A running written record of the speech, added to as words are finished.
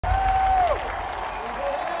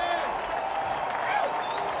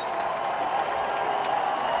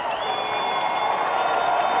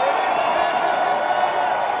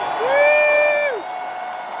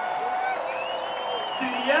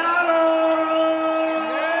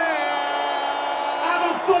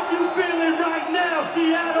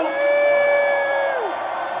Seattle.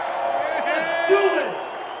 Let's do it.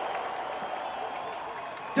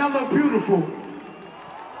 Y'all look beautiful.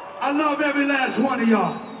 I love every last one of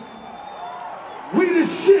y'all. We the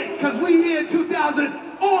shit, cause we here in 2000,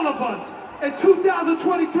 all of us. In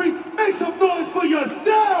 2023, make some noise for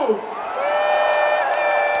yourself.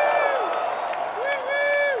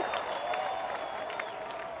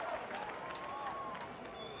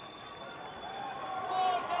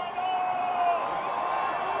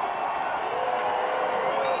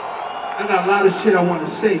 I got a lot of shit I want to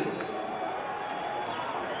say.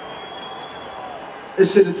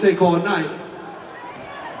 This shit'll take all night.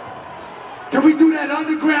 Can we do that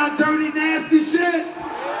underground, dirty, nasty shit?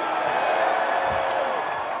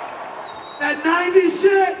 That 90s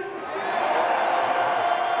shit?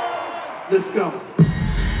 Let's go.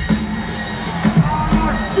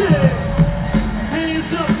 Oh shit!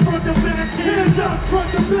 Hands up, front to back, hands up,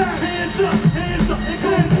 front to back, hands up, it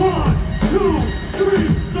goes 1, 2, 3,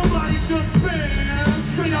 somebody just bam!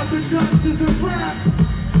 Straight out the dungeons of rap,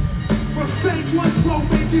 where fake ones won't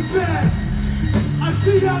make it back. I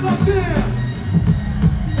see y'all up there.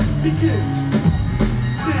 Begin.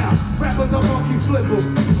 Now, rappers are monkey flipper,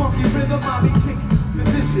 funky rhythm, mommy tick,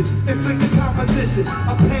 position, inflicting composition.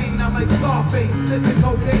 A pain, I'm like Scarface, slipping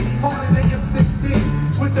cocaine, holding the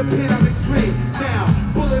M16 with the pen I'm extreme. Now,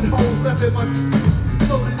 bullet holes left in my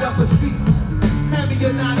loaded up a street. Hand me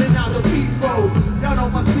a 9 and out of P-Fold. Y'all know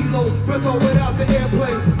my stilo, but throw it out the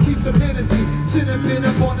airplane. Keep some Hennessy, sitting pin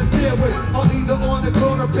up on the stairway. Or either on the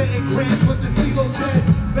corner, betting grants with the CeeLo Chad.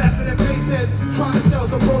 Laughing at bass head, trying to sell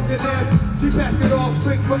some broken air. G-Pass it off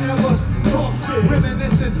quick forever. Talk shit,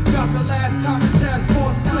 reminiscing about the last time the task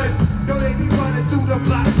force flipped. Yo, they be running through the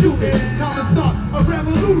block shooting. Time to start a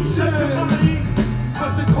revolution.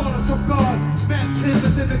 Must have caught us off guard. Matt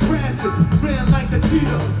Timbers in the grass and ran like a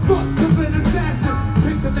cheetah. Thoughts of an assassin.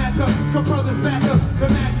 Pick the Mac up, the brothers back up. The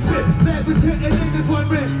Mac spit. Lead was hitting niggas one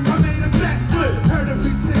red. I made a backflip. Heard a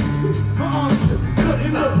few chicks scream. My arms shook. Couldn't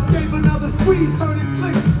look. Gave another squeeze. Heard it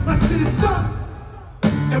click. My shit is stuck.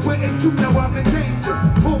 And when it shoot, now I'm in danger.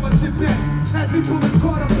 Pull my shit back. Had me bullets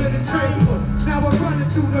caught up in the chamber. Now I'm running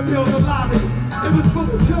through the building lobby. It was full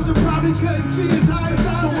of children, probably couldn't see as high as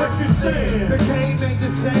I was. So what you saying? The game ain't the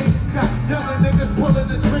same. Got younger niggas pulling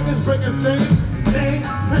the triggers, bringing fame. Name,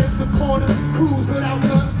 names of corners, crews without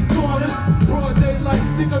guns, corners. Broad daylight,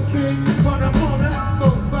 stick up kids, front of corners.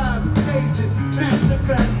 Both 5 pages, match the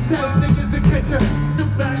fact. Same niggas that catch you, the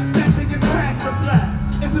back, snatching your cracks are black.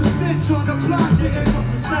 It's a snitch on the block, yeah,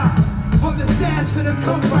 hold the stash to the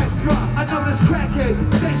coke price drop. I know this crackhead,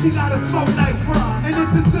 say she gotta smoke nice raw. And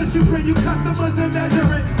if it's good, she bring you customers and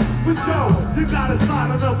measure it. But yo, you gotta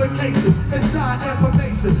slide on a vacation. Inside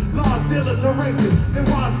information, large dealers are racing. It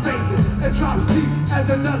was spacing, it drops deep as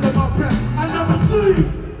it does in my breath. I never sleep.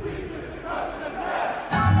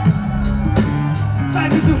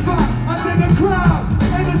 Like it's a fire, I'm in the crowd.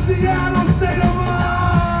 In the Seattle state of mind.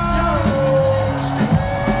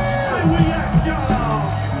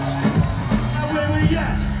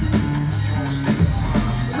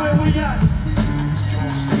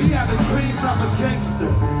 Dreams, I'm a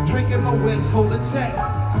gangster, drinking my wins, holding checks,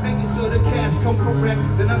 making sure the cash come correct.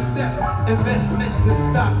 Then I step, investments and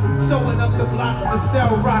stock, sewing up the blocks to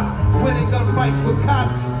sell rocks, winning gunfights with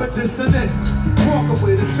cops, but just a nigga walking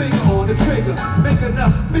with his finger on the trigger, make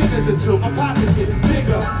enough fingers until my pockets get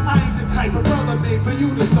bigger. I ain't the type of brother made for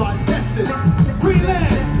you to start testing.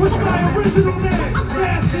 Greenland, what's my original name?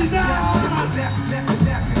 Nasty now.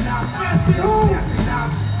 Nasty who?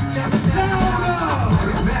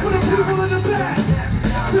 For the people in the back,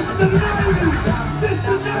 since the 90s, since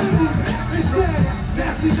the 90s, they said,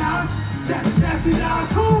 nasty Nas, nasty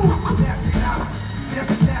Nas, who? Nasty Nas,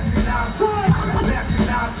 nasty Nas, what? Nasty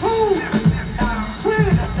Nas, who?